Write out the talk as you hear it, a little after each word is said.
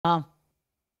हाँ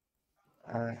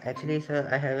Actually, sir,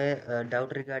 I have a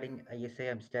doubt regarding ISI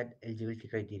MSTAT eligibility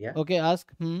criteria. okay,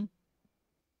 ask.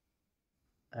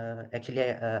 Actually,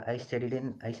 I studied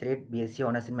BSc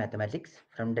honors in mathematics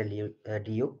from Delhi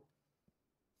DU.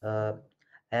 Uh,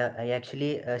 I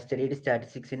actually studied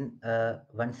statistics in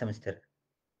one semester.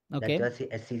 That Okay. was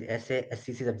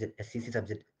SCC subject, SCC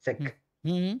subject, Hmm. SEC.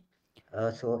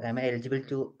 Hmm. So, am I eligible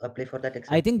to apply for that I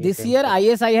exam? think this BSc year MSTAT.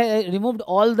 ISI has removed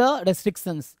all the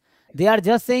restrictions. They are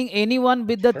just saying anyone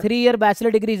with Okay, the sir. 3-year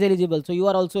bachelor degree is eligible. So you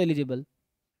are also eligible.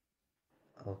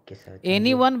 Okay, sir. Thank you.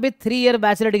 Anyone with 3-year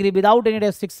bachelor degree without any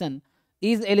restriction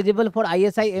is eligible for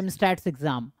ISI MSTATs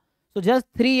exam. So just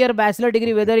 3-year bachelor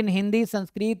degree, Okay. whether in Hindi,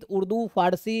 Sanskrit, Urdu,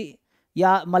 Farsi,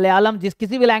 या मलयालम जिस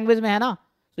किसी भी language में है ना,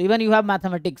 so even you have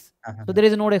mathematics, so there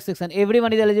is no restriction.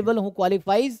 Everyone is Okay. eligible who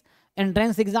qualifies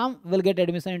entrance exam will get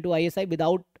admission into ISI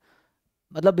without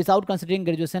मतलब without considering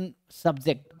graduation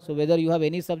subject. So whether you have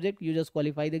any subject, you just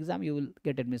qualify the exam, you will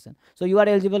get admission. So you are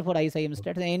eligible for ISI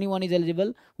MSTAT. Anyone is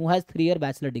eligible who has 3-year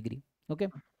bachelor degree. Okay.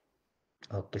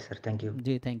 Okay, sir. Thank you.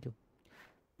 Ji, thank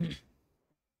you.